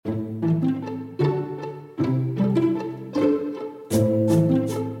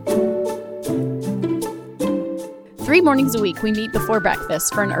3 mornings a week, we meet before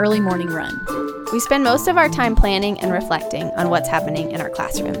breakfast for an early morning run. We spend most of our time planning and reflecting on what's happening in our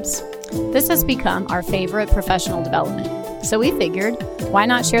classrooms. This has become our favorite professional development. So we figured, why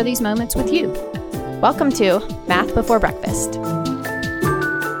not share these moments with you? Welcome to Math Before Breakfast.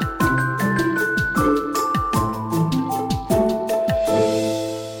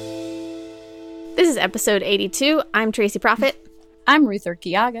 This is episode 82. I'm Tracy Prophet. I'm Ruth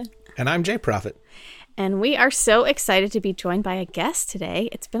Urquiaga. And I'm Jay Prophet. And we are so excited to be joined by a guest today.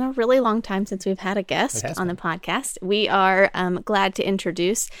 It's been a really long time since we've had a guest on the podcast. We are glad to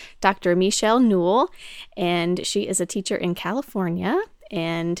introduce Dr. Michelle Newell, and she is a teacher in California.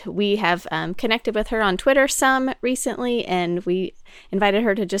 And we have connected with her on Twitter some recently, and we invited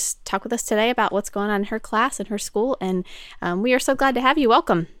her to just talk with us today about what's going on in her class and her school. And we are so glad to have you.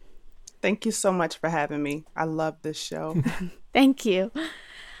 Welcome. Thank you so much for having me. I love this show. Thank you.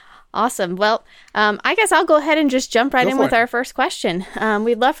 Awesome. Well, I guess I'll go ahead and just jump right in with our first question.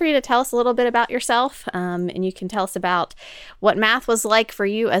 We'd love for you to tell us a little bit about yourself, and you can tell us about what math was like for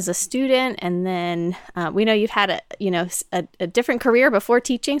you as a student. And then we know you've had a different career before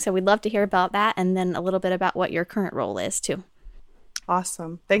teaching, so we'd love to hear about that, and then a little bit about what your current role is too.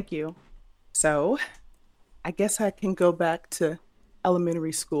 Awesome. Thank you. So I guess I can go back to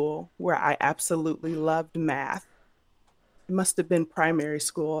elementary school where I absolutely loved math. It must have been primary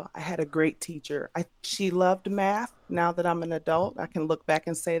school. I had a great teacher. She loved math. Now that I'm an adult, I can look back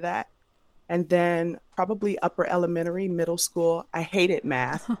and say that. And then probably upper elementary, middle school, I hated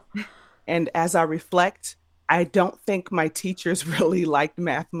math. And as I reflect, I don't think my teachers really liked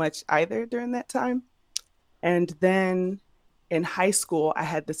math much either during that time. And then in high school, I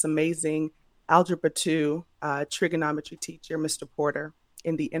had this amazing Algebra 2 trigonometry teacher, Mr. Porter,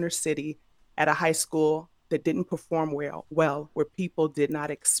 in the inner city at a high school that didn't perform well, where people did not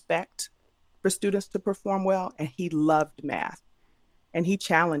expect for students to perform well. And he loved math and he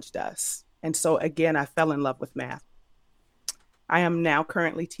challenged us. And so again, I fell in love with math. I am now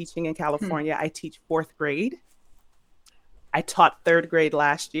currently teaching in California. I teach 4th grade. I taught 3rd grade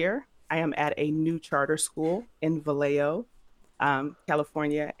last year. I am at a new charter school in Vallejo,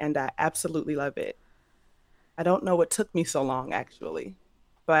 California, and I absolutely love it. I don't know what took me so long, actually,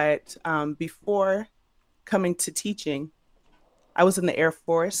 but before coming to teaching, I was in the Air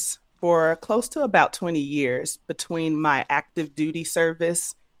Force for close to about 20 years between my active duty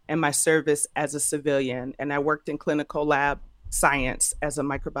service and my service as a civilian. And I worked in clinical lab science as a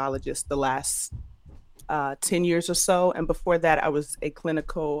microbiologist the last 10 years or so. And before that, I was a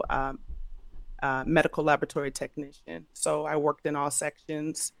clinical medical laboratory technician. So I worked in all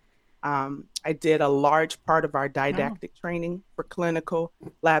sections. I did a large part of our didactic training for clinical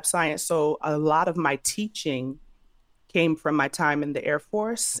lab science. So a lot of my teaching came from my time in the Air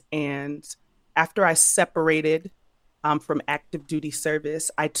Force. And after I separated from active duty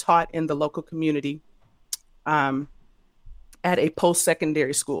service, I taught in the local community at a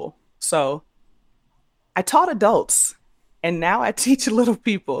post-secondary school. So I taught adults and now I teach little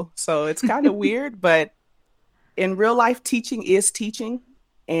people. So it's kind of weird, but in real life, teaching is teaching.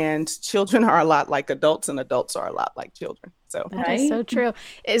 And children are a lot like adults, and adults are a lot like children. So that is so true.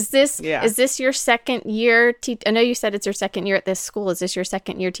 Is this your second year? I know you said it's your second year at this school. Is this your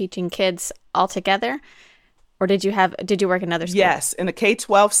second year teaching kids altogether, or did you work in another school? Yes, in a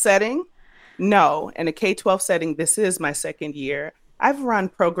K-12 setting. No, in a K-12 setting, this is my second year. I've run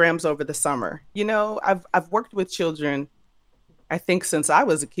programs over the summer. You know, I've worked with children, I think, since I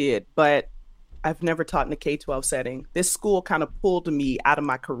was a kid, but I've never taught in a K-12 setting. This school kind of pulled me out of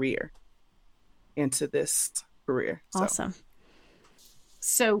my career into this career. Awesome.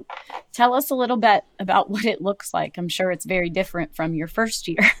 So tell us a little bit about what it looks like. I'm sure it's very different from your first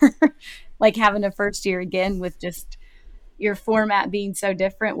year, like having a first year again with just your format being so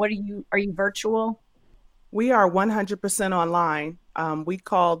different. Are you virtual? We are 100% online. We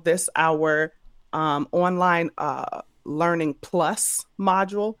call this our online learning plus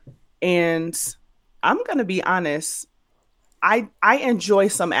module. And I'm going to be honest, I enjoy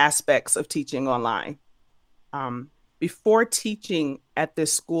some aspects of teaching online. Before teaching at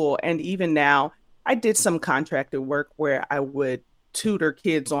this school, and even now, I did some contracted work where I would tutor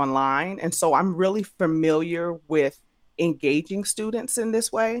kids online. And so I'm really familiar with engaging students in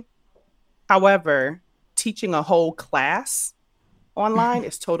this way. However, teaching a whole class online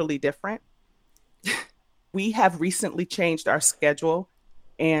is totally different. We have recently changed our schedule.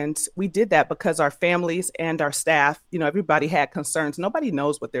 And we did that because our families and our staff, everybody had concerns. Nobody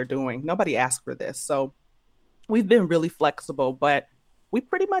knows what they're doing. Nobody asked for this. So we've been really flexible, but we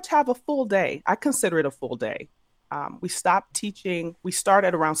pretty much have a full day. I consider it a full day. We stopped teaching. We start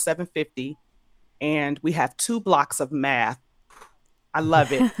at around 7:50 and we have 2 blocks of math. I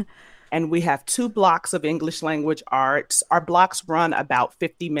love it. And we have 2 blocks of English language arts. Our blocks run about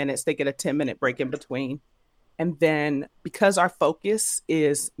 50 minutes. They get a 10-minute break in between. And then because our focus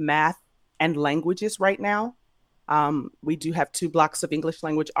is math and languages right now, we do have 2 blocks of English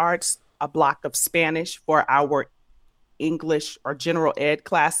language arts, a block of Spanish for our English or general ed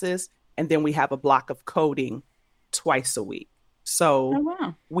classes, and then we have a block of coding twice a week.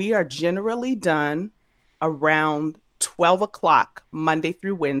 So we are generally done around 12 o'clock Monday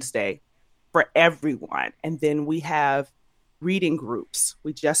through Wednesday for everyone. And then we have reading groups.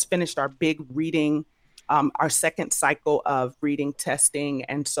 We just finished our big reading, our second cycle of reading testing.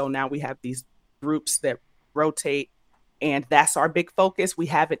 And so now we have these groups that rotate, and that's our big focus. We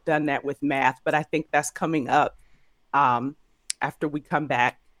haven't done that with math, but I think that's coming up after we come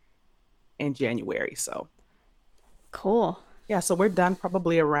back in January. So cool. Yeah, so we're done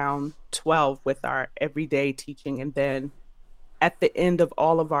probably around 12 with our everyday teaching. And then at the end of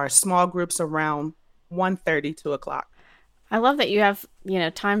all of our small groups around 1:30, 2 o'clock. I love that you have,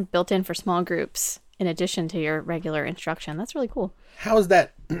 time built in for small groups in addition to your regular instruction. That's really cool. How is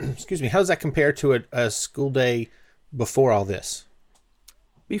that, excuse me, how does that compare to a school day before all this?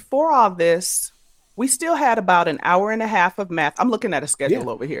 Before all this, we still had about an hour and a half of math. I'm looking at a schedule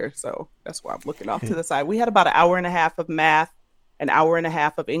over here, so that's why I'm looking off to the side. We had about an hour and a half of math, an hour and a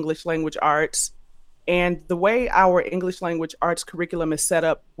half of English language arts. And the way our English language arts curriculum is set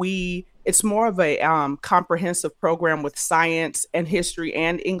up, it's more of a comprehensive program with science and history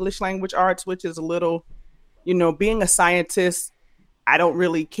and English language arts, which is a little, being a scientist, I don't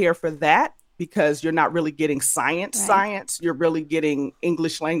really care for that because you're not really getting science. You're really getting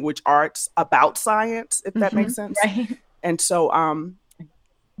English language arts about science, if that makes sense. Right. And so,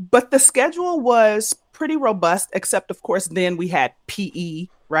 but the schedule was pretty robust, except of course, then we had PE,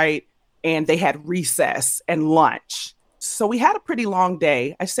 right? And they had recess and lunch. So we had a pretty long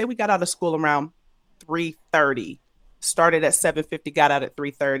day. I say we got out of school around 3:30, started at 7:50, got out at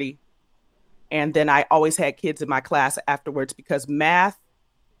 3:30. And then I always had kids in my class afterwards because math,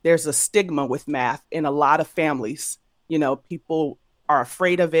 there's a stigma with math in a lot of families. People are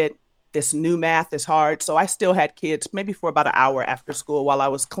afraid of it. This new math is hard. So I still had kids maybe for about an hour after school while I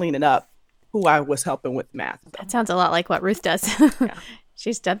was cleaning up who I was helping with math. That sounds a lot like what Ruth does. Yeah.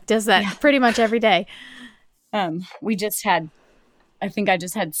 She does that pretty much every day. I think I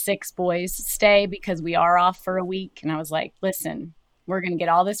just had 6 boys stay because we are off for a week. And I was like, listen, we're going to get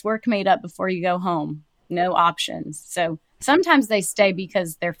all this work made up before you go home. No options. So sometimes they stay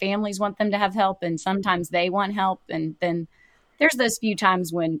because their families want them to have help, and sometimes they want help. And then there's those few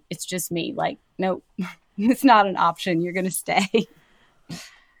times when it's just me, like, nope, it's not an option. You're going to stay.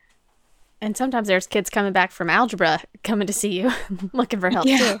 And sometimes there's kids coming back from algebra coming to see you looking for help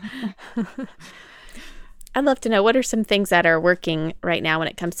too. I'd love to know, what are some things that are working right now when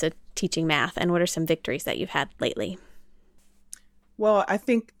it comes to teaching math, and what are some victories that you've had lately? Well, I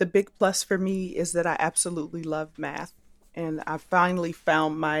think the big plus for me is that I absolutely love math, and I finally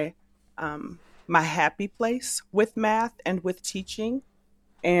found my my happy place with math and with teaching.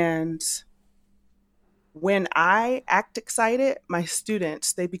 And when I act excited, my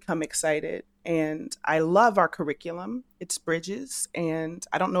students, they become excited. And I love our curriculum. It's Bridges, and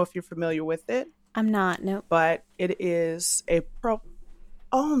I don't know if you're familiar with it. I'm not, no. But it is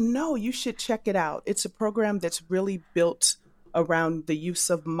oh no, you should check it out. It's a program that's really built around the use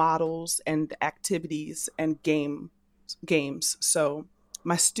of models and activities and games. So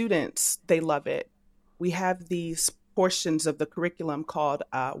my students, they love it. We have these portions of the curriculum called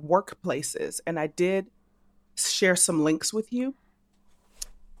workplaces, and I did share some links with you.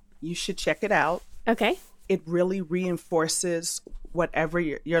 You should check it out. Okay. It really reinforces whatever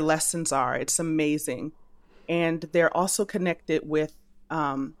your lessons are. It's amazing. And they're also connected with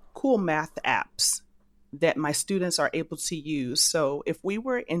cool math apps that my students are able to use. So if we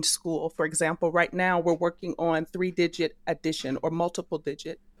were in school, for example, right now we're working on 3-digit addition, or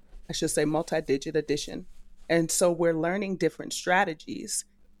multi-digit addition. And so we're learning different strategies,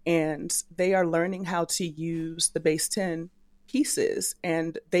 and they are learning how to use the base 10 pieces.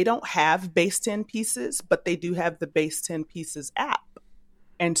 And they don't have base 10 pieces, but they do have the base 10 pieces app.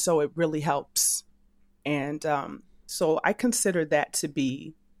 And so it really helps. And so I consider that to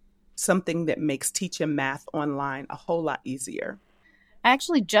be something that makes teaching math online a whole lot easier. I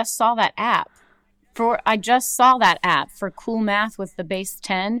actually just saw that app for Cool Math with the base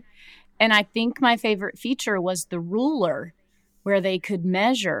 10. And I think my favorite feature was the ruler, where they could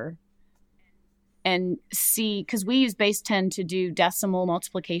measure and see, because we use base 10 to do decimal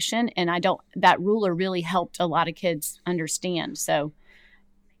multiplication. And that ruler really helped a lot of kids understand. So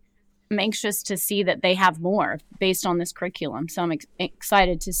I'm anxious to see that they have more based on this curriculum. So I'm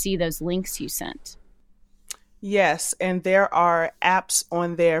excited to see those links you sent. Yes, and there are apps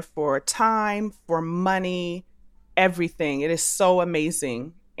on there for time, for money, everything. It is so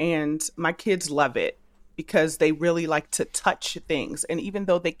amazing. And my kids love it because they really like to touch things. And even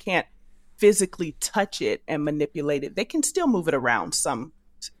though they can't physically touch it and manipulate it, they can still move it around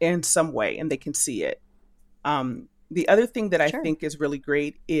in some way, and they can see it. The other thing that I think is really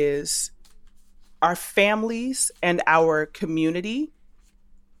great is our families and our community.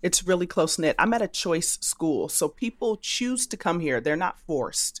 It's really close knit. I'm at a choice school, so people choose to come here. They're not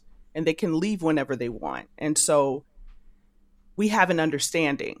forced, and they can leave whenever they want. And so we have an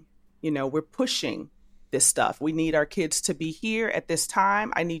understanding. We're pushing this stuff. We need our kids to be here at this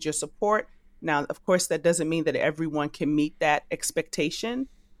time. I need your support. Now, of course, that doesn't mean that everyone can meet that expectation,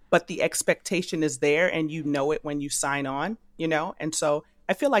 but the expectation is there, and you know it when you sign on, And so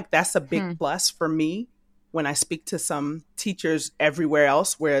I feel like that's a big plus for me when I speak to some teachers everywhere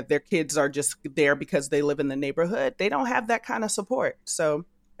else where their kids are just there because they live in the neighborhood. They don't have that kind of support. So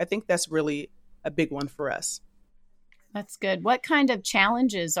I think that's really a big one for us. That's good. What kind of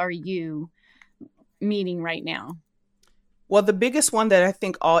challenges are you meeting right now? Well, the biggest one that I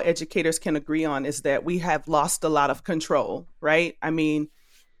think all educators can agree on is that we have lost a lot of control, right? I mean,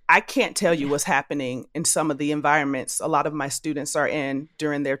 I can't tell you what's happening in some of the environments a lot of my students are in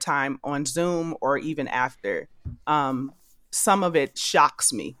during their time on Zoom or even after. Some of it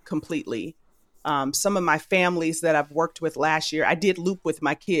shocks me completely. Some of my families that I've worked with last year, I did loop with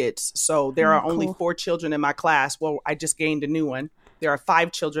my kids. So there are only 4 children in my class. Well, I just gained a new one. There are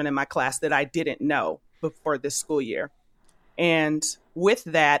 5 children in my class that I didn't know before this school year. And with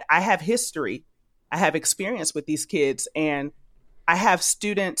that, I have history. I have experience with these kids, and I have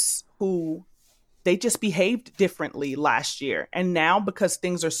students who they just behaved differently last year. And now, because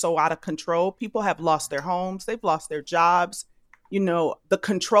things are so out of control, people have lost their homes, they've lost their jobs. The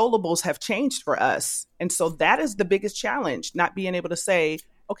controllables have changed for us. And so that is the biggest challenge, not being able to say,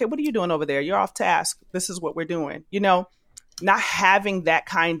 okay, what are you doing over there? You're off task. This is what we're doing. Not having that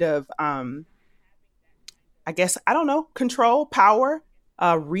kind of, control, power,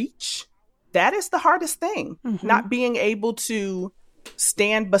 reach. That is the hardest thing, not being able to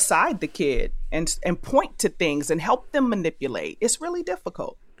stand beside the kid and point to things and help them manipulate. It's really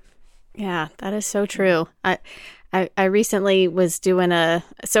difficult. Yeah, that is so true. I recently was doing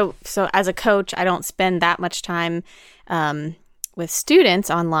so as a coach, I don't spend that much time with students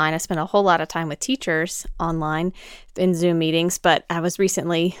online. I spend a whole lot of time with teachers online in Zoom meetings, but I've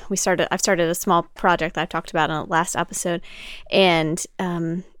started a small project that I talked about in the last episode, and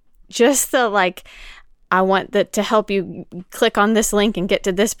just I want to help you click on this link and get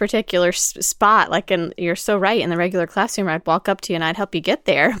to this particular spot. And you're so right. In the regular classroom, I'd walk up to you and I'd help you get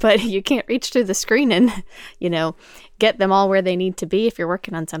there, but you can't reach through the screen and, get them all where they need to be if you're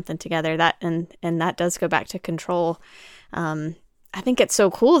working on something together. And that does go back to control. I think it's so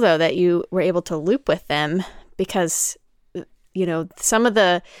cool though that you were able to loop with them because, some of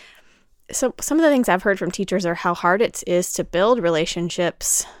the things I've heard from teachers are how hard it is to build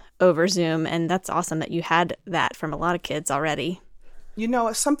relationships over Zoom. And that's awesome that you had that from a lot of kids already.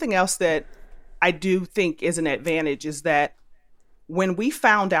 Something else that I do think is an advantage is that when we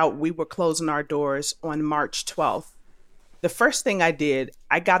found out we were closing our doors on March 12th, the first thing I did,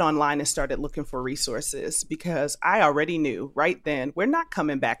 I got online and started looking for resources because I already knew right then we're not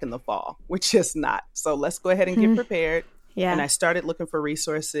coming back in the fall. We're just not. So let's go ahead and get prepared. Yeah. And I started looking for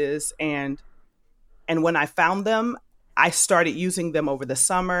resources. And when I found them, I started using them over the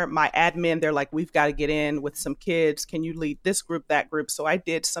summer. My admin, they're like, we've got to get in with some kids. Can you lead this group, that group? So I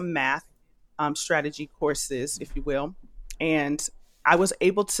did some math strategy courses, if you will. And I was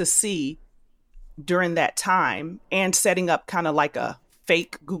able to see during that time and setting up kind of like a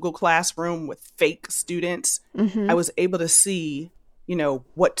fake Google Classroom with fake students. I was able to see,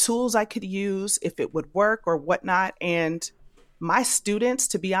 what tools I could use, if it would work or whatnot. And my students,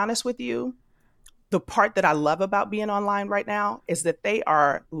 to be honest with you, the part that I love about being online right now is that they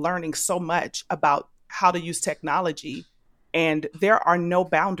are learning so much about how to use technology, and there are no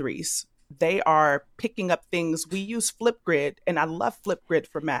boundaries. They are picking up things. We use Flipgrid, and I love Flipgrid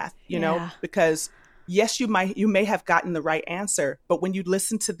for math, because yes, you may have gotten the right answer, but when you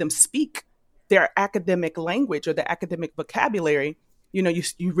listen to them speak their academic language or their academic vocabulary,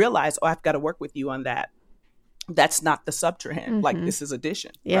 you realize, oh, I've got to work with you on that. That's not the subtrahend. Like, this is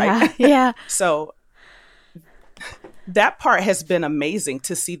addition. Yeah. Right? Yeah. So that part has been amazing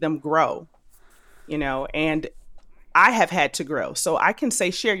to see them grow, and I have had to grow. So I can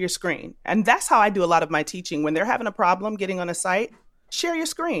say, share your screen. And that's how I do a lot of my teaching. When they're having a problem getting on a site, share your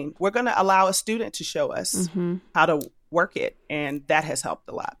screen. We're going to allow a student to show us how to work it. And that has helped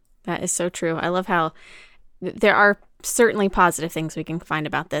a lot. That is so true. I love how there are certainly positive things we can find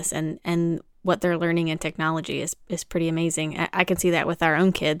about this, and what they're learning in technology is pretty amazing. I can see that with our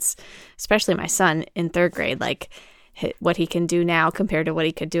own kids, especially my son in 3rd grade. Like what he can do now compared to what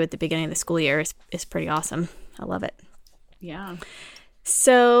he could do at the beginning of the school year is pretty awesome. I love it. Yeah.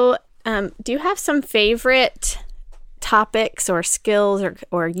 So do you have some favorite topics or skills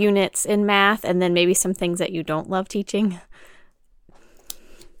or units in math, and then maybe some things that you don't love teaching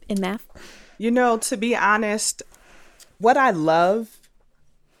in math? To be honest, what I love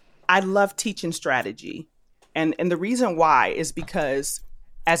teaching strategy. And the reason why is because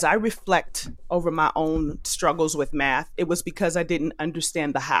as I reflect over my own struggles with math, it was because I didn't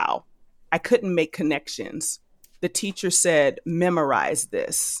understand the how. I couldn't make connections. The teacher said, memorize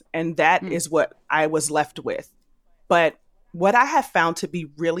this. And that is what I was left with. But what I have found to be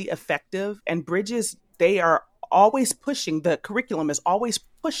really effective, and Bridges, they are always pushing, the curriculum is always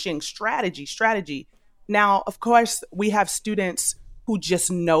pushing strategy. Now, of course, we have students who just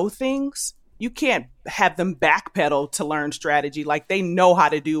know things. You can't have them backpedal to learn strategy. Like, they know how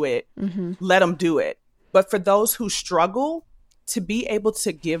to do it. Let them do it. But for those who struggle, to be able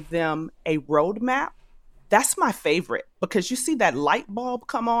to give them a roadmap, that's my favorite, because you see that light bulb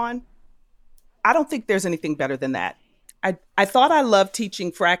come on. I don't think there's anything better than that. I thought I loved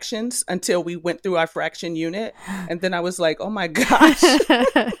teaching fractions until we went through our fraction unit. And then I was like, oh my gosh,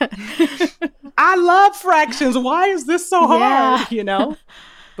 I love fractions. Why is this so hard?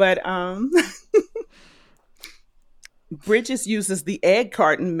 But Bridges uses the egg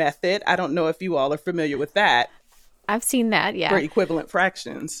carton method. I don't know if you all are familiar with that. I've seen that, yeah. For equivalent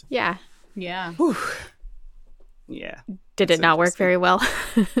fractions. Yeah. Yeah. Whew. Yeah. Did it not work very well?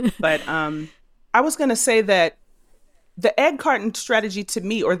 But I was going to say that the egg carton strategy to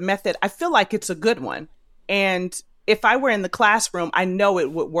me, or method, I feel like it's a good one. And if I were in the classroom, I know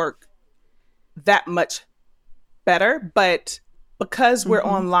it would work that much better. But because we're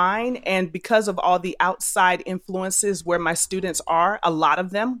online, and because of all the outside influences where my students are, a lot of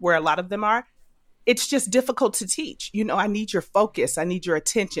them are, it's just difficult to teach. I need your focus. I need your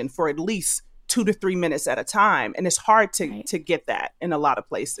attention for at least 2 to 3 minutes at a time. And it's hard to get that in a lot of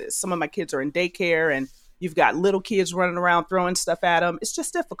places. Some of my kids are in daycare, and you've got little kids running around throwing stuff at them. It's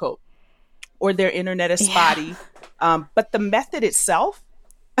just difficult. Or their internet is spotty. But the method itself,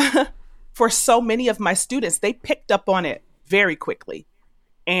 for so many of my students, they picked up on it very quickly.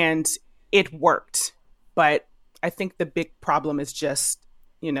 And it worked. But I think the big problem is just,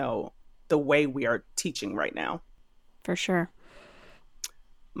 the way we are teaching right now. For sure.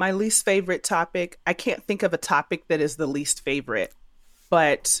 My least favorite topic, I can't think of a topic that is the least favorite,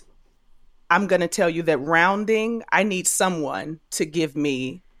 but I'm going to tell you that rounding, I need someone to give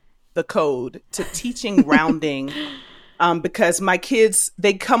me the code to teaching rounding, because my kids,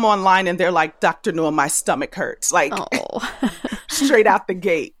 they come online and they're like, Dr. Newell, my stomach hurts, like straight out the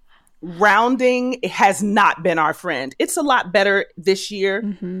gate. Rounding has not been our friend. It's a lot better this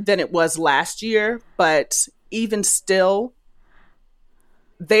year than it was last year, but even still,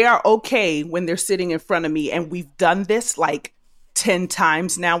 they are okay when they're sitting in front of me. And we've done this like 10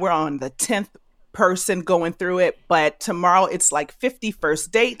 times now. We're on the 10th person going through it, but tomorrow it's like 50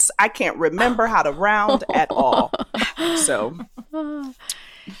 first dates. I can't remember how to round at all. So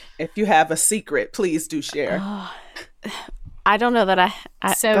if you have a secret, please do share. I don't know that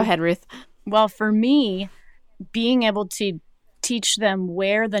So, go ahead, Ruth. Well, for me, being able to teach them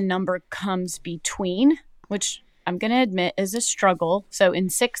where the number comes between, which I'm going to admit is a struggle. So in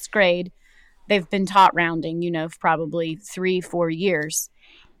 6th grade, they've been taught rounding, for probably 3-4 years.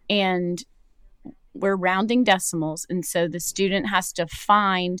 And we're rounding decimals. And so the student has to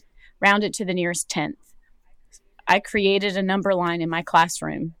round it to the nearest 10th. I created a number line in my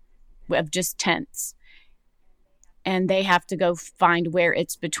classroom of just tenths. And they have to go find where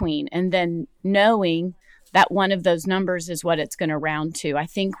it's between. And then knowing that one of those numbers is what it's going to round to. I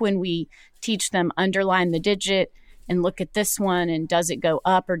think when we teach them underline the digit and look at this one and does it go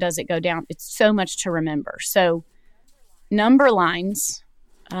up or does it go down, it's so much to remember. So number lines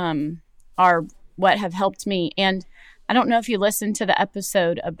are what have helped me. And I don't know if you listened to the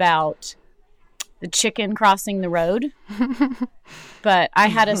episode about the chicken crossing the road, but I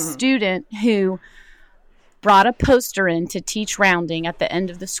had a student who brought a poster in to teach rounding at the end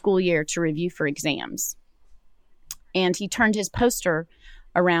of the school year to review for exams. And he turned his poster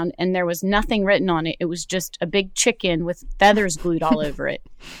around and there was nothing written on it. It was just a big chicken with feathers glued all over it.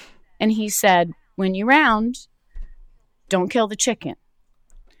 And he said, when you round, don't kill the chicken.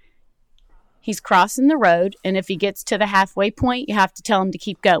 he's crossing the road. And if he gets to the halfway point, you have to tell him to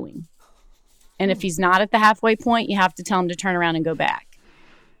keep going. And if he's not at the halfway point, you have to tell him to turn around and go back.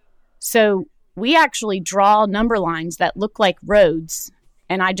 So we actually draw number lines that look like roads.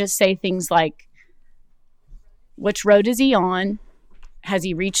 And I just say things like, which road is he on? Has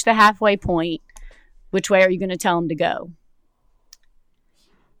he reached the halfway point? Which way are you going to tell him to go?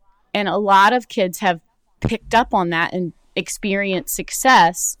 And a lot of kids have picked up on that and experienced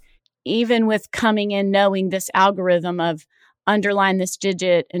success, even with coming in knowing this algorithm of underline this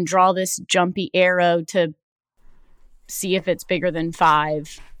digit and draw this jumpy arrow to see if it's bigger than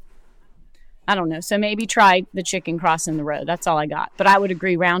 5. I don't know. So maybe try the chicken crossing the road. That's all I got. But I would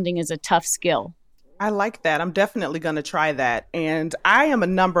agree rounding is a tough skill. I like that. I'm definitely going to try that. And I am a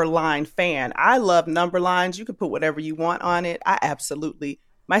number line fan. I love number lines. You can put whatever you want on it.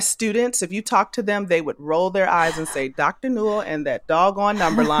 My students, if you talk to them, they would roll their eyes and say, Dr. Newell and that doggone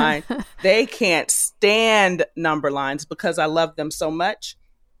number line. They can't stand number lines because I love them so much.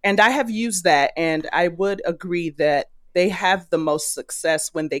 And I have used that. And I would agree that they have the most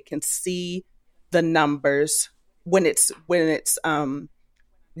success when they can see the numbers, when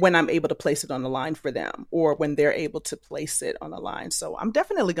I'm able to place it on the line for them, or when they're able to place it on the line. So I'm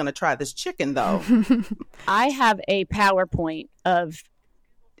definitely going to try this chicken, though. I have a PowerPoint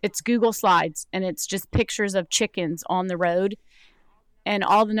it's Google Slides, and it's just pictures of chickens on the road, and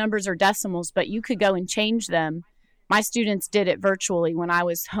all the numbers are decimals, but you could go and change them. My students did it virtually when I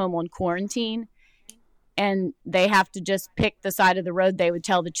was home on quarantine, and they have to just pick the side of the road they would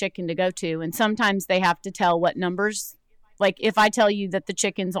tell the chicken to go to. And sometimes they have to tell what numbers. Like if I tell you that the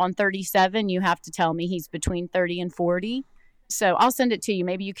chicken's on 37, you have to tell me he's between 30 and 40. So I'll send it to you.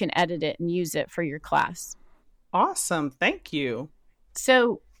 Maybe you can edit it and use it for your class. Awesome. Thank you.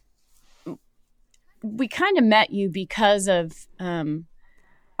 So we kind of met you because of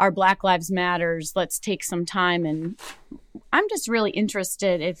our Black Lives Matters. Let's take some time. And I'm just really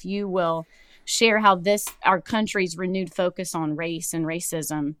interested if you will share how our country's renewed focus on race and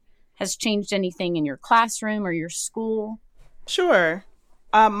racism has changed anything in your classroom or your school. Sure.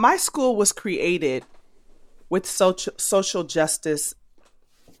 My school was created with social justice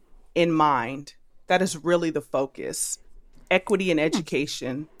in mind. That is really the focus. Equity and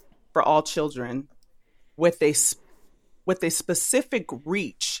education for all children with a specific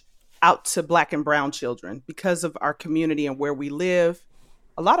reach out to Black and brown children. Because of our community and where we live,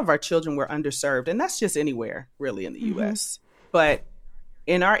 a lot of our children were underserved, and that's just anywhere really in the U.S. But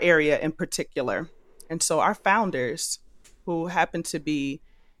in our area in particular. And so our founders, who happen to be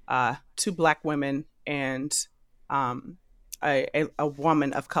 2 Black women and a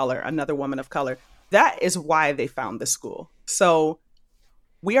woman of color, another woman of color, that is why they found the school. So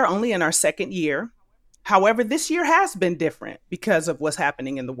we are only in our 2nd year. However, this year has been different because of what's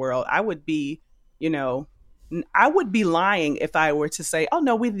happening in the world. I would be lying if I were to say, oh,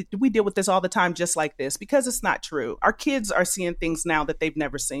 no, we deal with this all the time just like this, because it's not true. Our kids are seeing things now that they've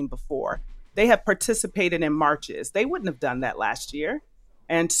never seen before. They have participated in marches. They wouldn't have done that last year.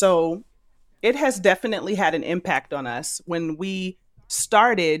 And so it has definitely had an impact on us. When we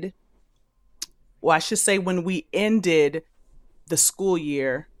started, when we ended the school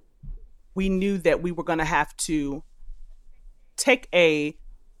year, we knew that we were going to have to take a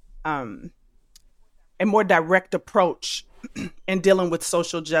more direct approach in dealing with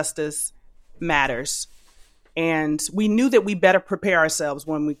social justice matters. And we knew that we better prepare ourselves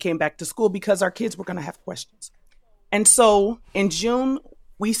when we came back to school because our kids were going to have questions. And so in June,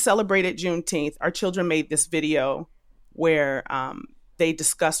 we celebrated Juneteenth. Our children made this video where they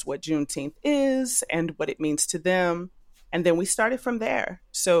discussed what Juneteenth is and what it means to them. And then we started from there.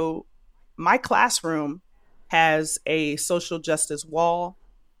 So my classroom has a social justice wall,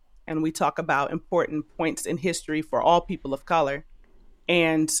 and we talk about important points in history for all people of color,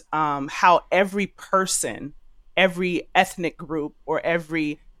 and how every person, every ethnic group, or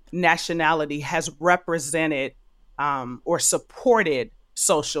every nationality has represented or supported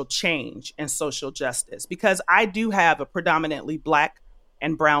social change and social justice. Because I do have a predominantly Black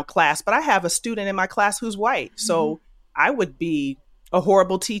and brown class, but I have a student in my class who's white. So I would be a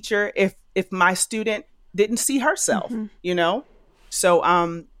horrible teacher if my student didn't see herself,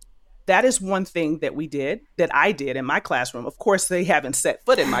 So that is one thing that I did in my classroom. Of course, they haven't set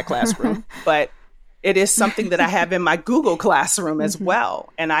foot in my classroom, but it is something that I have in my Google Classroom as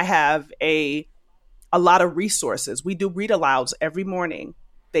well. And I have a lot of resources. We do read alouds every morning.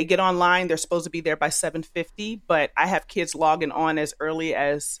 They get online. They're supposed to be there by 7:50, but I have kids logging on as early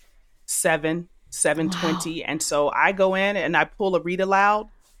as 7:20. Wow. And so I go in and I pull a read aloud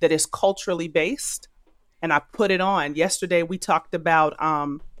that is culturally based, and I put it on. Yesterday, we talked about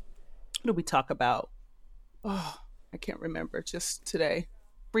what did we talk about? Oh, I can't remember. Just today.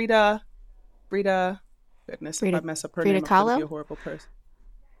 Frida. Goodness, if I mess up her name, I'm going to be a horrible person.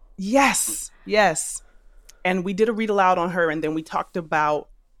 Yes. And we did a read aloud on her, and then we talked about,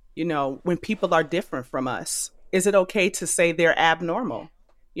 when people are different from us, is it okay to say they're abnormal?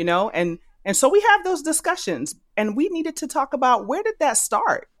 And so we have those discussions, and we needed to talk about, where did that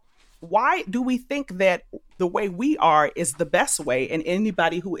start? Why do we think that the way we are is the best way, and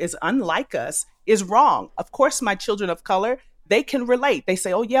anybody who is unlike us is wrong? Of course, my children of color, they can relate. They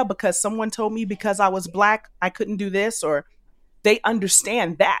say, oh yeah, because someone told me because I was Black, I couldn't do this, or they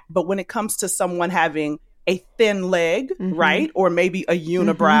understand that. But when it comes to someone having a thin leg, right, or maybe a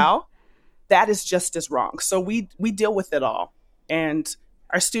unibrow, that is just as wrong. So we deal with it all. And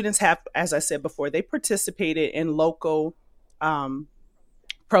our students have, as I said before, they participated in local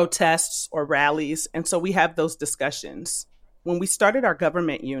protests or rallies. And so we have those discussions. When we started our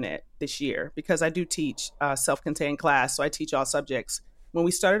government unit this year, because I do teach a self-contained class, so I teach all subjects. When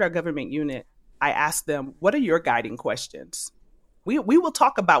we started our government unit, I asked them, what are your guiding questions? We will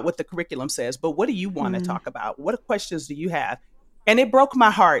talk about what the curriculum says, but what do you want to talk about? What questions do you have? And it broke my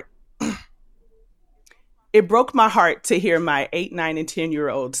heart. It broke my heart to hear my 8, 9, and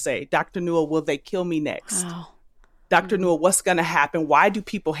 10-year-olds say, Dr. Newell, will they kill me next? Wow. Dr. Newell, what's going to happen? Why do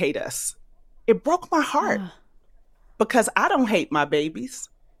people hate us? It broke my heart because I don't hate my babies.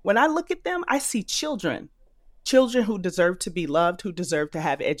 When I look at them, I see children who deserve to be loved, who deserve to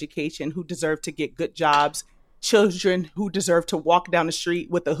have education, who deserve to get good jobs, children who deserve to walk down the street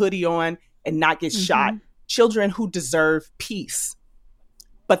with a hoodie on and not get shot, children who deserve peace.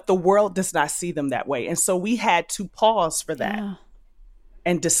 But the world does not see them that way. And so we had to pause for that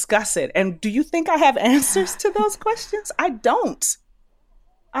and discuss it. And do you think I have answers to those questions? I don't.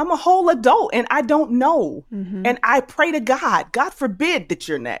 I'm a whole adult and I don't know. And I pray to God, God forbid that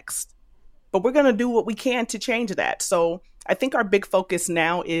you're next. But we're going to do what we can to change that. So I think our big focus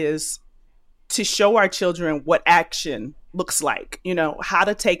now is to show our children what action looks like, how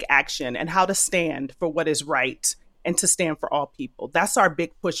to take action and how to stand for what is right and to stand for all people. That's our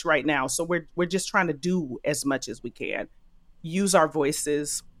big push right now. So we're just trying to do as much as we can, use our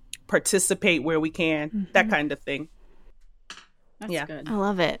voices, participate where we can, that kind of thing. That's good. I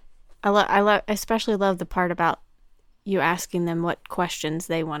love it. I especially love the part about you asking them what questions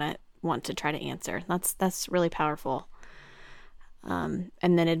they want to try to answer. That's really powerful. And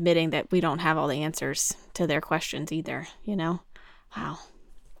then admitting that we don't have all the answers to their questions either, Wow.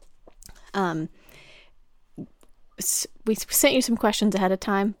 We sent you some questions ahead of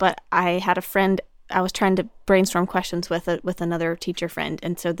time, but I had a friend I was trying to brainstorm questions with another teacher friend,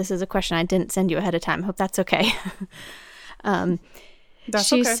 and so this is a question I didn't send you ahead of time. I hope that's okay.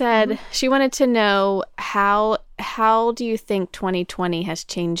 She said she wanted to know how do you think 2020 has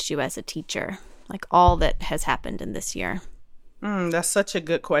changed you as a teacher, like all that has happened in this year? That's such a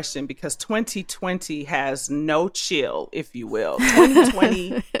good question because 2020 has no chill, if you will.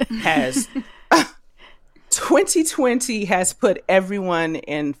 2020 has put everyone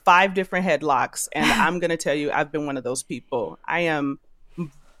in 5 different headlocks, and I'm going to tell you, I've been one of those people. I am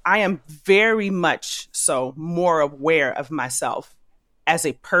very much so more aware of myself as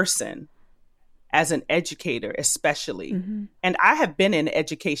a person, as an educator, especially. And I have been in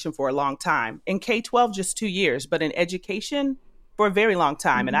education for a long time. In K-12, just 2 years, but in education for a very long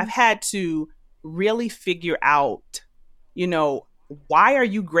time. And I've had to really figure out, why are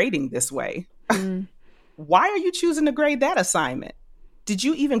you grading this way? Why are you choosing to grade that assignment? Did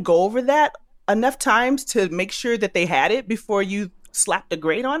you even go over that enough times to make sure that they had it before you slapped a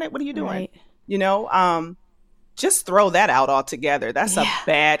grade on it? What are you doing? Right. Just throw that out altogether. That's a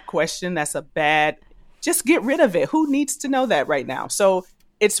bad question. Just get rid of it. Who needs to know that right now? So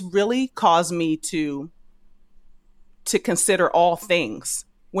it's really caused me to consider all things.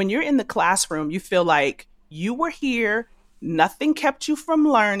 When you're in the classroom, you feel like you were here. Nothing kept you from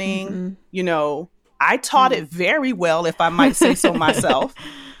learning. I taught it very well, if I might say so myself.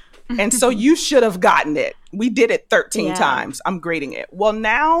 And so you should have gotten it. We did it 13 times. I'm grading it. Well,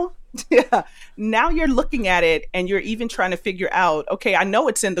 now you're looking at it and you're even trying to figure out, okay, I know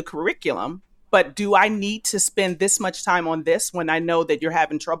it's in the curriculum, but do I need to spend this much time on this when I know that you're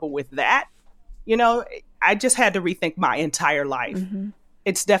having trouble with that? I just had to rethink my entire life.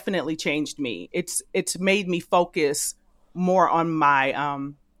 It's definitely changed me. It's made me focus more on my,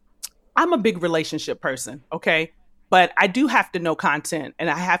 I'm a big relationship person, okay? But I do have to know content, and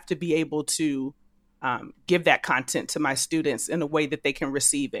I have to be able to give that content to my students in a way that they can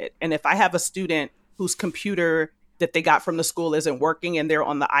receive it. And if I have a student whose computer that they got from the school isn't working and they're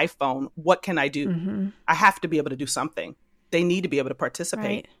on the iPhone, what can I do? I have to be able to do something. They need to be able to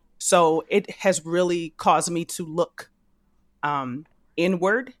participate. Right. So it has really caused me to look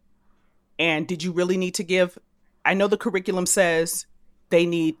inward. And did you really need to give? I know the curriculum says they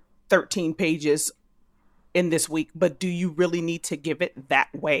need 13 pages in this week, but do you really need to give it that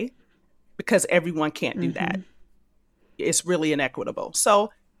way? Because everyone can't do that. It's really inequitable.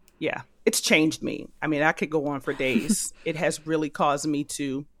 So yeah, it's changed me. I mean, I could go on for days. It has really caused me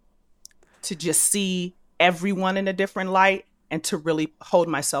to just see everyone in a different light and to really hold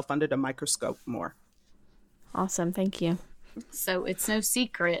myself under the microscope more. Awesome. Thank you. So it's no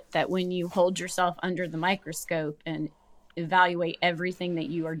secret that when you hold yourself under the microscope and evaluate everything that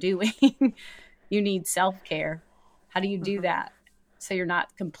you are doing, you need self-care. How do you do that so you're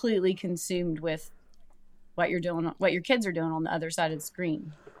not completely consumed with what you're doing, what your kids are doing on the other side of the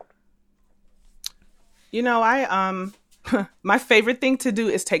screen? You know, my favorite thing to do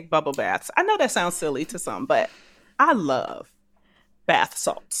is take bubble baths. I know that sounds silly to some, but I love bath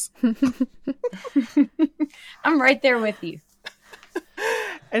salts. I'm right there with you.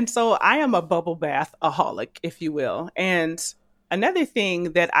 And so I am a bubble bath aholic, if you will. And another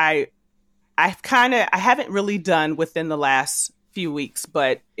thing that I haven't really done within the last few weeks,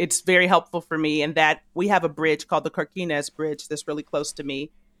 but it's very helpful for me, and that we have a bridge called the Carquinez Bridge that's really close to me.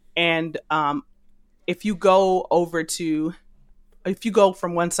 And if you go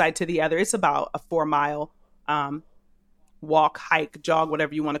from one side to the other, it's about a 4-mile walk, hike, jog,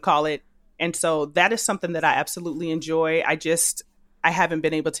 whatever you want to call it. And so that is something that I absolutely enjoy. I haven't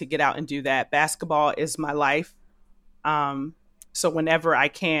been able to get out and do that. Basketball is my life. So whenever I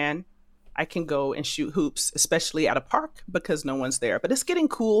can go and shoot hoops, especially at a park, because no one's there. But it's getting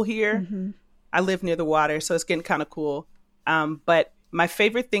cool here. I live near the water, so it's getting kind of cool. But my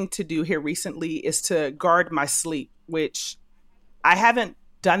favorite thing to do here recently is to guard my sleep, which I haven't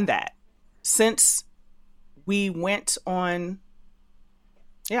done that since we went on.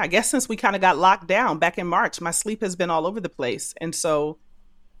 Yeah, I guess since we kind of got locked down back in March, my sleep has been all over the place. And so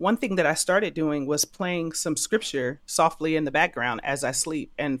one thing that I started doing was playing some scripture softly in the background as I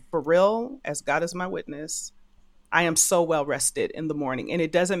sleep. And for real, as God is my witness, I am so well rested in the morning. And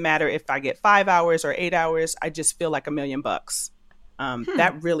it doesn't matter if I get 5 hours or 8 hours, I just feel like $1,000,000.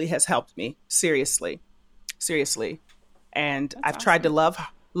 That really has helped me. Seriously. And I've tried to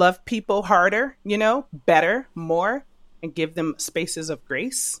love people harder, better, more, and give them spaces of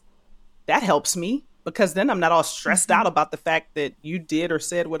grace. That helps me, because then I'm not all stressed out about the fact that you did or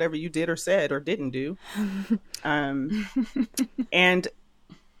said whatever you did or said or didn't do. And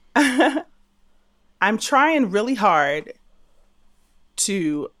I'm trying really hard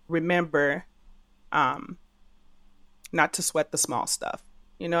to remember not to sweat the small stuff.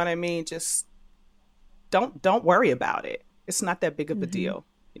 You know what I mean? Just don't worry about it. It's not that big of a deal,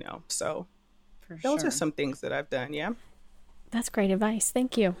 So those are some things that I've done. Yeah. That's great advice.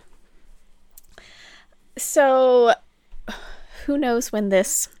 Thank you. So who knows when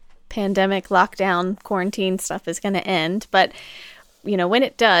this pandemic, lockdown, quarantine stuff is going to end, but when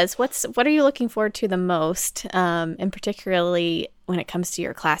it does, what are you looking forward to the most, and particularly when it comes to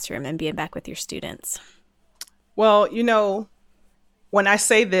your classroom and being back with your students? Well, when I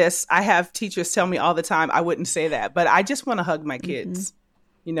say this, I have teachers tell me all the time I wouldn't say that, but I just want to hug my kids.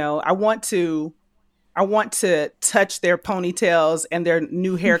 I want to touch their ponytails and their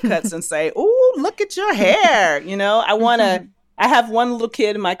new haircuts and say, "Ooh, look at your hair." I have one little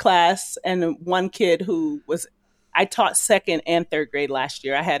kid in my class and one kid I taught 2nd and 3rd grade last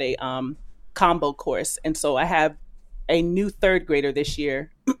year. I had a combo course. And so I have a new 3rd grader this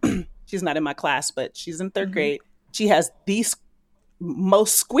year. She's not in my class, but she's in 3rd grade. She has these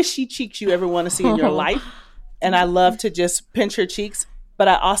most squishy cheeks you ever want to see in your life. And I love to just pinch her cheeks. But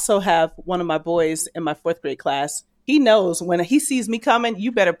I also have one of my boys in my 4th grade class. He knows when he sees me coming,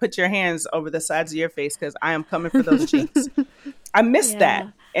 you better put your hands over the sides of your face, because I am coming for those cheeks. I miss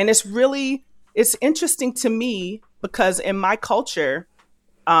that. And it's interesting to me, because in my culture,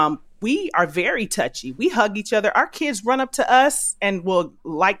 we are very touchy. We hug each other. Our kids run up to us and will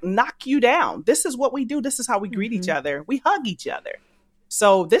knock you down. This is what we do. This is how we greet each other. We hug each other.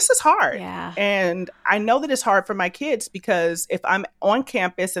 So this is hard. Yeah. And I know that it's hard for my kids, because if I'm on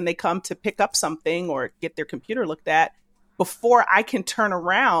campus and they come to pick up something or get their computer looked at, before I can turn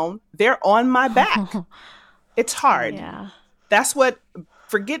around, they're on my back. It's hard. Yeah. That's what,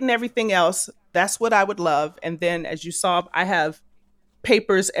 forgetting everything else, that's what I would love. And then, as you saw, I have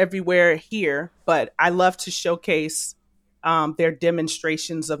papers everywhere here, but I love to showcase their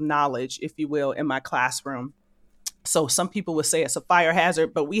demonstrations of knowledge, if you will, in my classroom. So some people would say it's a fire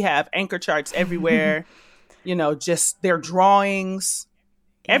hazard, but we have anchor charts everywhere, just their drawings,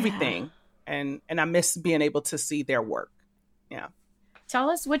 everything. And I miss being able to see their work. Yeah. Tell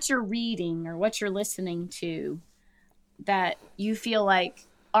us what you're reading or what you're listening to that you feel like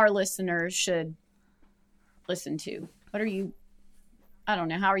our listeners should listen to. What are you, I don't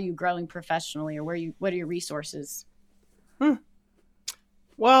know, how are you growing professionally, or what are your resources?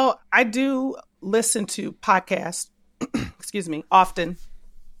 Well, I do listen to podcasts, excuse me, often.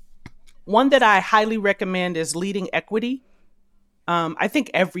 One that I highly recommend is Leading Equity. I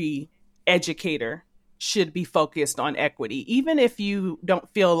think every educator should be focused on equity, even if you don't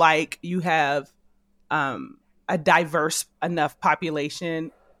feel like you have a diverse enough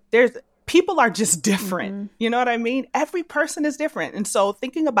population. People are just different. Mm-hmm. You know what I mean? Every person is different. And so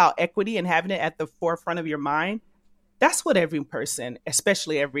thinking about equity and having it at the forefront of your mind, that's what every person,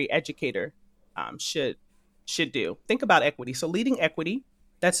 especially every educator, should do. Think about equity. So Leading Equity,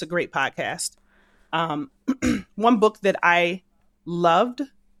 that's a great podcast. One book that I loved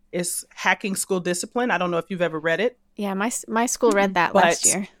is Hacking School Discipline. I don't know if you've ever read it. Yeah, my school read that last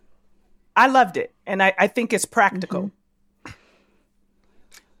year. I loved it. And I think it's practical. Mm-hmm.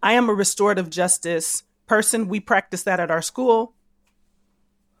 I am a restorative justice person. We practice that at our school.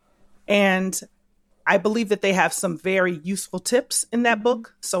 And I believe that they have some very useful tips in that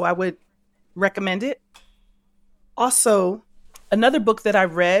book. So I would recommend it. Also, another book that I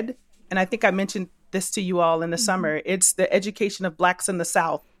read, and I think I mentioned this to you all in the summer, it's The Education of Blacks in the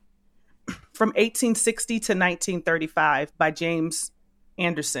South from 1860 to 1935 by James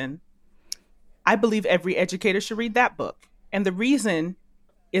Anderson. I believe every educator should read that book. And the reason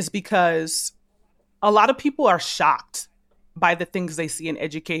is because a lot of people are shocked by the things they see in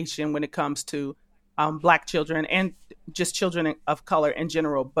education when it comes to Black children and just children of color in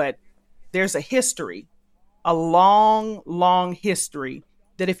general. But there's a history, a long, long history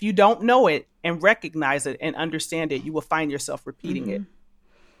that if you don't know it and recognize it and understand it, you will find yourself repeating it.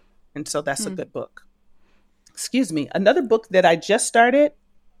 And so that's a good book. Excuse me. Another book that I just started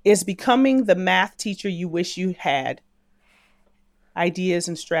is Becoming the Math Teacher You Wish You Had. Ideas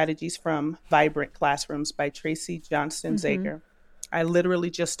and Strategies from Vibrant Classrooms by Tracy Johnston Zager. I literally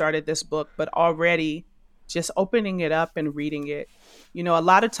just started this book, but already just opening it up and reading it. You know, a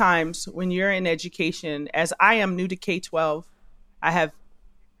lot of times when you're in education, as I am new to K-12, I have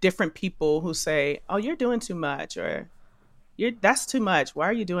different people who say, oh, you're doing too much, or that's too much. Why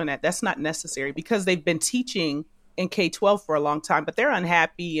are you doing that? That's not necessary, because they've been teaching in K-12 for a long time, but they're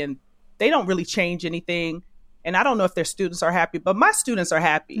unhappy and they don't really change anything. And I don't know if their students are happy, but my students are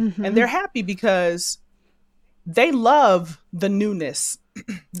happy. And they're happy because they love the newness.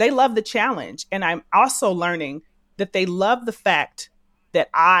 They love the challenge. And I'm also learning that they love the fact that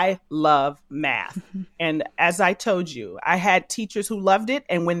I love math. And as I told you, I had teachers who loved it.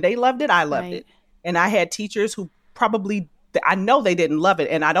 And when they loved it, I loved it. And I had teachers who probably, I know they didn't love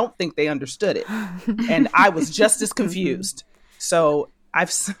it. And I don't think they understood it. And I was just as confused. So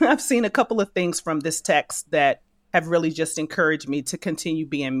I've seen a couple of things from this text that have really just encouraged me to continue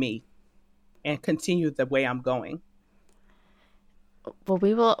being me and continue the way I'm going. Well,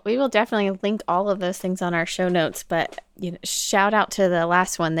 we will definitely link all of those things on our show notes, but shout out to the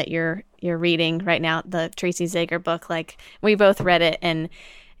last one that you're reading right now, the Tracy Zager book. Like, we both read it, and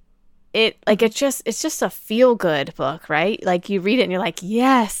it's just a feel good book, right? Like, you read it and you're like,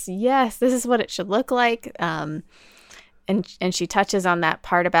 yes, this is what it should look like. And she touches on that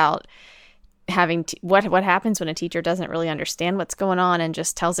part about having what happens when a teacher doesn't really understand what's going on and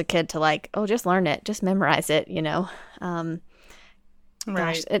just tells a kid to, like, oh, just learn it, just memorize it,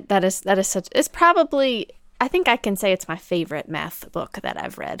 Right. Gosh, that is such, it's probably, I think I can say it's my favorite math book that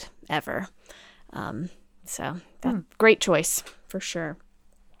I've read ever. So great choice for sure.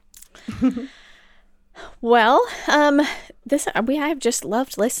 Well, I have just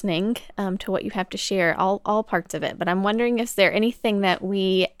loved listening to what you have to share, all parts of it. But I'm wondering, is there anything that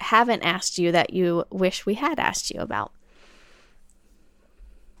we haven't asked you that you wish we had asked you about?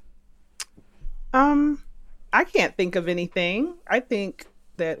 I can't think of anything. I think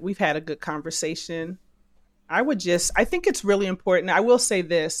that we've had a good conversation. I think it's really important. I will say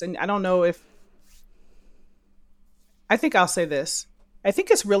this, and I don't know if, I think I'll say this. I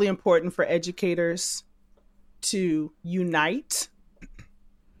think it's really important for educators to unite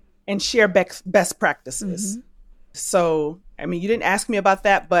and share best practices. So, I mean, you didn't ask me about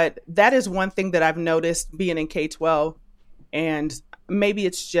that, but that is one thing that I've noticed being in K-12, and maybe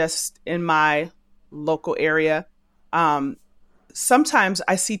it's just in my local area. Sometimes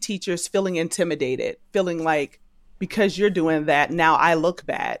I see teachers feeling intimidated, feeling like, because you're doing that, now I look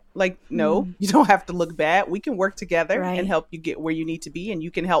bad. Like, no, you don't have to look bad. We can work together and help you get where you need to be. And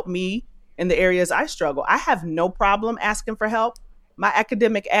you can help me in the areas I struggle. I have no problem asking for help. My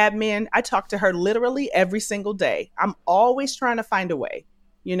academic admin, I talk to her literally every single day. I'm always trying to find a way,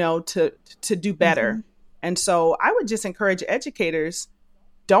 to do better. Mm-hmm. And so I would just encourage educators,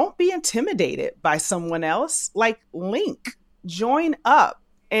 don't be intimidated by someone else. Like, link, join up,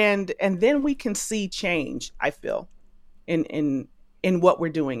 and then we can see change, I feel, in what we're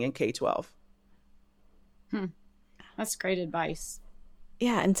doing in K-12. That's great advice.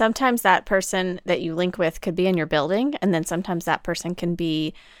 Yeah, and sometimes that person that you link with could be in your building, and then sometimes that person can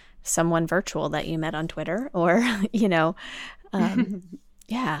be someone virtual that you met on Twitter, or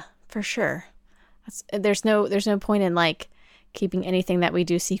yeah, for sure. There's no point in like keeping anything that we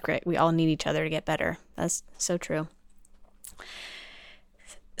do secret. We all need each other to get better. That's so true.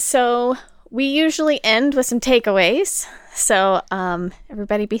 So we usually end with some takeaways. So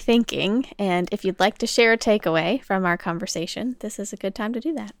everybody be thinking. And if you'd like to share a takeaway from our conversation, this is a good time to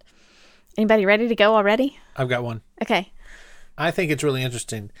do that. Anybody ready to go already? I've got one. Okay. I think it's really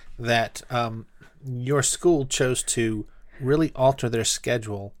interesting that your school chose to really alter their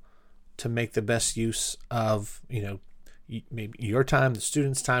schedule to make the best use of, maybe your time, the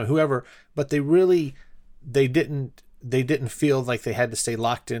students' time, whoever, but they didn't feel like they had to stay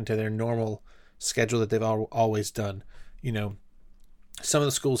locked into their normal schedule that they've always done. Some of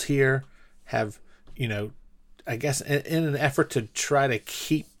the schools here have, I guess in an effort to try to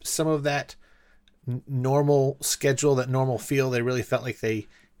keep some of that normal schedule, that normal feel, they really felt like they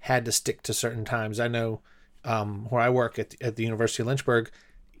had to stick to certain times. I know where I work at the University of Lynchburg,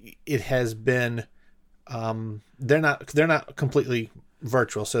 it has been, they're not completely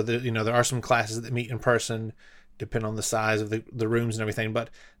virtual. So there are some classes that meet in person, depend on the size of the rooms and everything, but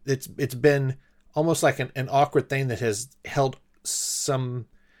it's been almost like an awkward thing that has held some,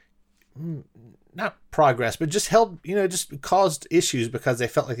 not progress, but just held, just caused issues because they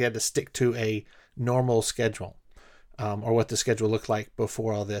felt like they had to stick to a normal schedule, or what the schedule looked like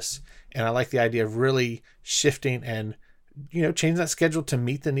before all this. And I like the idea of really shifting and, change that schedule to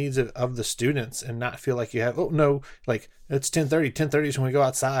meet the needs of the students and not feel like you have, like it's 10:30 is when we go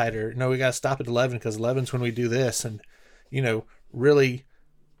outside, or no, we got to stop at 11 because 11 is when we do this. And, really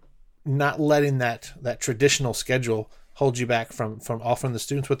not letting that traditional schedule hold you back from offering the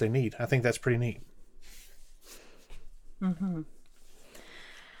students what they need. I think that's pretty neat. Mm-hmm.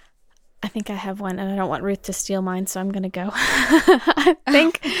 I think I have one, and I don't want Ruth to steal mine, so I'm going to go. I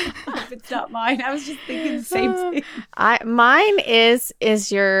think if it's not mine, I was just thinking the same thing. Mine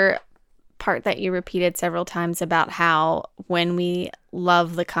is your part that you repeated several times about how when we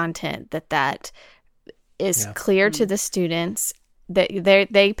love the content, that is clear to the students, that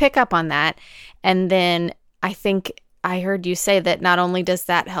they pick up on that, and then I think I heard you say that not only does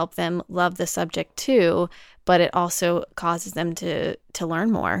that help them love the subject too, but it also causes them to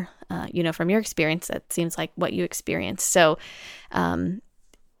learn more. From your experience, that seems like what you experienced. So,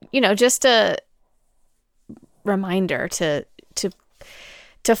 just a reminder to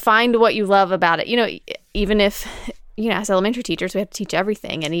find what you love about it. Even if, as elementary teachers, we have to teach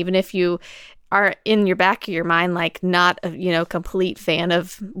everything. And even if you are in your back of your mind, like not a, complete fan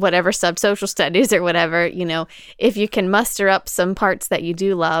of whatever social studies or whatever, if you can muster up some parts that you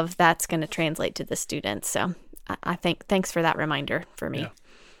do love, that's going to translate to the students. So I think thanks for that reminder for me. Yeah.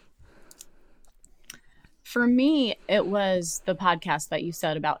 For me, it was the podcast that you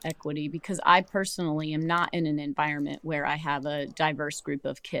said about equity, because I personally am not in an environment where I have a diverse group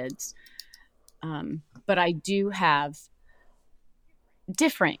of kids. But I do have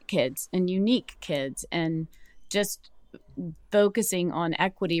different kids and unique kids, and just focusing on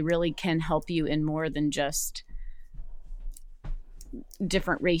equity really can help you in more than just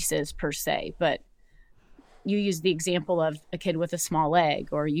different races per se. But you use the example of a kid with a small leg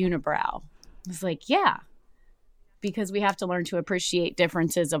or a unibrow. It's like, yeah, because we have to learn to appreciate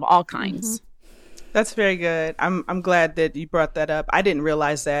differences of all kinds. Mm-hmm. That's very good. I'm glad that you brought that up. I didn't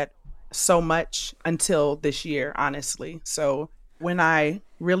realize that so much until this year, honestly. So when I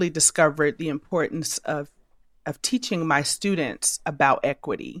really discovered the importance of teaching my students about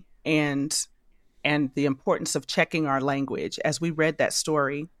equity and the importance of checking our language, as we read that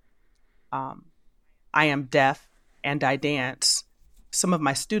story, I am deaf and I dance. Some of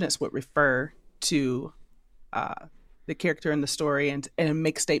my students would refer to the character in the story and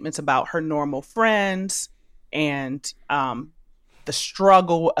make statements about her normal friends and the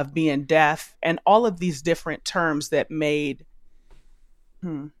struggle of being deaf and all of these different terms that made,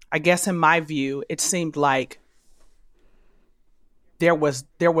 I guess in my view, it seemed like there was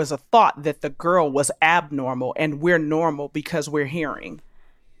a thought that the girl was abnormal and we're normal because we're hearing.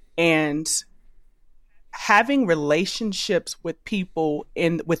 And having relationships with people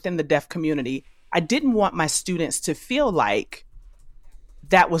within the deaf community, I didn't want my students to feel like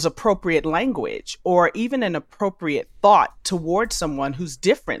that was appropriate language or even an appropriate thought towards someone who's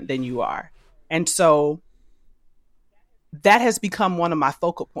different than you are. And so that has become one of my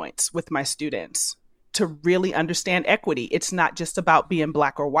focal points with my students, to really understand equity. It's not just about being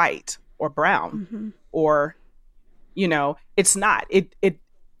black or white or brown or, it's not.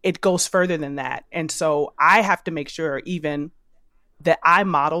 It goes further than that. And so I have to make sure even that I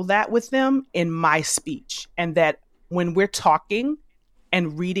model that with them in my speech, and that when we're talking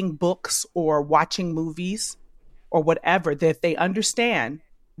and reading books or watching movies or whatever, that they understand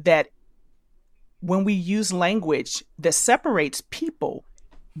that when we use language that separates people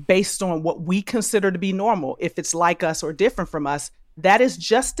based on what we consider to be normal, if it's like us or different from us, that is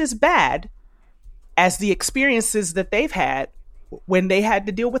just as bad as the experiences that they've had when they had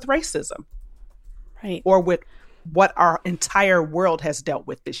to deal with racism, right? Or with what our entire world has dealt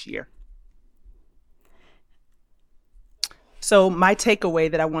with this year. So my takeaway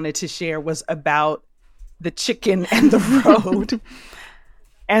that I wanted to share was about the chicken and the road.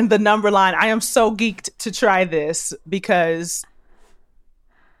 And the number line. I am so geeked to try this because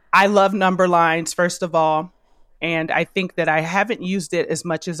I love number lines, first of all. And I think that I haven't used it as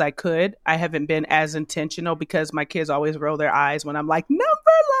much as I could. I haven't been as intentional because my kids always roll their eyes when I'm like, number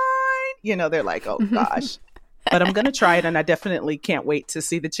line. They're like, oh, gosh. But I'm going to try it. And I definitely can't wait to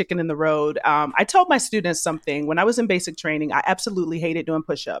see the chicken in the road. I told my students something. When I was in basic training, I absolutely hated doing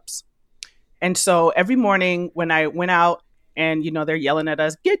push-ups. And so every morning when I went out, and, they're yelling at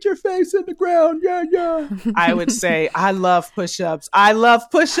us, get your face in the ground. Yeah, yeah. I would say, I love push-ups. I love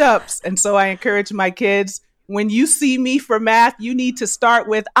push-ups. And so I encourage my kids, when you see me for math, you need to start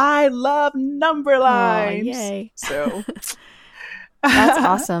with, I love number lines. Oh, yay. So that's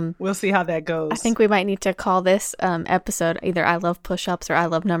awesome. We'll see how that goes. I think we might need to call this episode either I love push-ups or I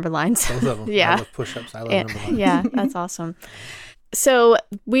love number lines. Both of them. Yeah. I love push-ups. I love number lines. Yeah, that's awesome. So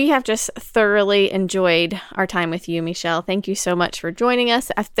we have just thoroughly enjoyed our time with you, Michelle. Thank you so much for joining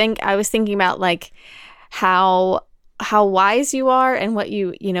us. I was thinking about like how wise you are, and what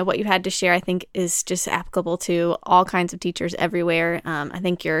you had to share, I think is just applicable to all kinds of teachers everywhere. I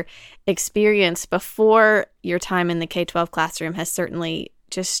think your experience before your time in the K-12 classroom has certainly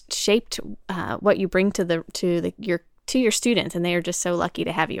just shaped what you bring to your students, and they are just so lucky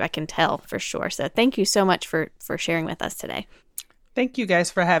to have you. I can tell for sure. So thank you so much for sharing with us today. Thank you guys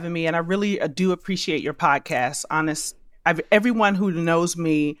for having me. And I really do appreciate your podcast. Everyone who knows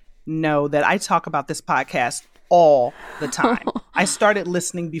me know that I talk about this podcast all the time. I started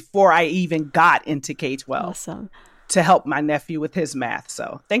listening before I even got into K-12 Awesome. To help my nephew with his math.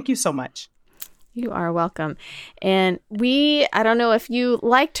 So thank you so much. You are welcome. And I don't know if you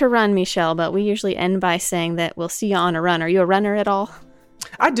like to run, Michelle, but we usually end by saying that we'll see you on a run. Are you a runner at all?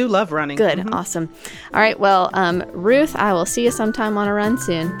 I do love running. Good. Mm-hmm. Awesome. All right. Well, Ruth, I will see you sometime on a run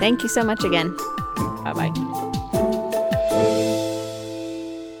soon. Thank you so much again. Bye-bye.